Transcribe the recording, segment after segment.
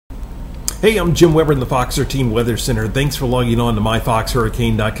Hey, I'm Jim Weber in the Fox 13 Weather Center. Thanks for logging on to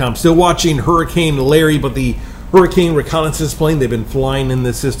MyFoxHurricane.com. Still watching Hurricane Larry, but the hurricane reconnaissance plane, they've been flying in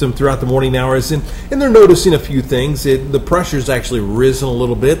the system throughout the morning hours, and they're noticing a few things. The pressure's actually risen a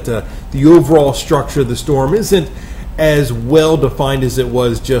little bit. The overall structure of the storm isn't as well defined as it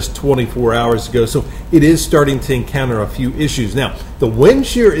was just 24 hours ago, so it is starting to encounter a few issues. Now, the wind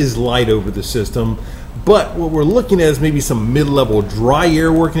shear is light over the system, but what we're looking at is maybe some mid-level dry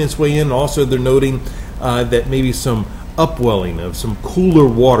air working its way in. Also, they're noting that maybe some upwelling of some cooler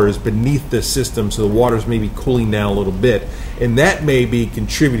waters beneath the system, so the waters may be cooling down a little bit, and that may be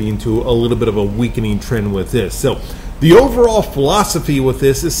contributing to a little bit of a weakening trend with this. So the overall philosophy with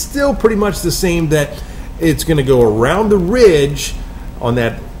this is still pretty much the same, that it's going to go around the ridge on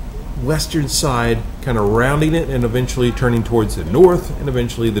that western side, kind of rounding it and eventually turning towards the north and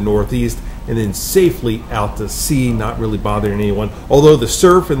eventually the northeast, and then safely out to sea, not really bothering anyone. Although the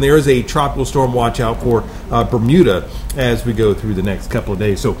surf, and there is a tropical storm watch out for Bermuda as we go through the next couple of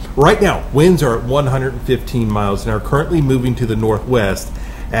days. So right now, winds are at 115 miles an hour, currently moving to the northwest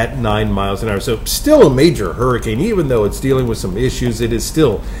at 9 miles an hour. So still a major hurricane. Even though it's dealing with some issues, it is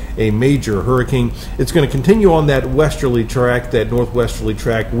still a major hurricane. It's going to continue on that westerly track, that northwesterly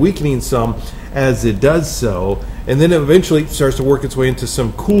track, weakening some as it does so, and then eventually starts to work its way into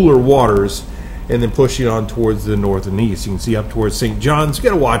some cooler waters and then pushing on towards the north and east. You can see up towards St. John's. You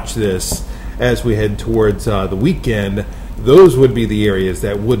got to watch this as we head towards the weekend. Those would be the areas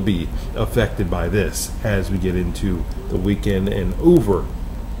that would be affected by this as we get into the weekend and over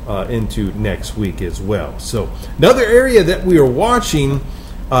into next week as well. So another area that we are watching,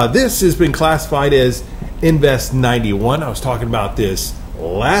 this has been classified as Invest 91. I was talking about this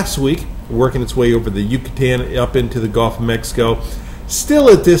last week, working its way over the Yucatan up into the Gulf of Mexico. Still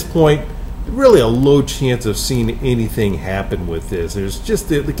at this point, really a low chance of seeing anything happen with this. There's just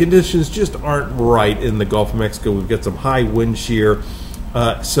the conditions just aren't right in the Gulf of Mexico. We've got some high wind shear,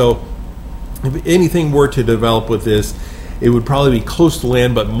 so if anything were to develop with this, it would probably be close to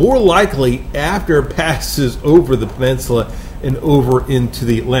land, but more likely after it passes over the peninsula and over into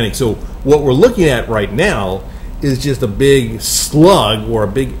the Atlantic. So what we're looking at right now is just a big slug or a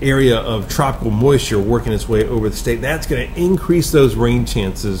big area of tropical moisture working its way over the state. And that's going to increase those rain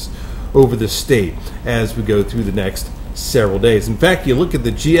chances over the state as we go through the next several days. In fact, you look at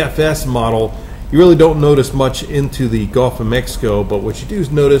the GFS model, you really don't notice much into the Gulf of Mexico, but what you do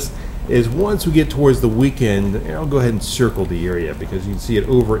notice is once we get towards the weekend, I'll go ahead and circle the area because you can see it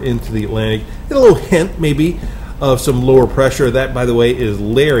over into the Atlantic. And a little hint maybe of some lower pressure. That, by the way, is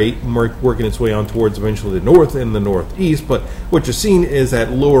Larry working its way on towards eventually the north and the northeast. But what you're seeing is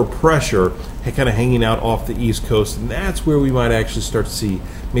that lower pressure kind of hanging out off the east coast, and that's where we might actually start to see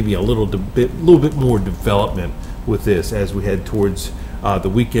maybe a little bit more development with this as we head towards the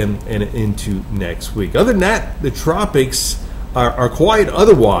weekend and into next week. Other than that, the tropics are quiet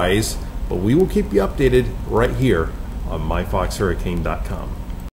otherwise, but we will keep you updated right here on MyFoxHurricane.com.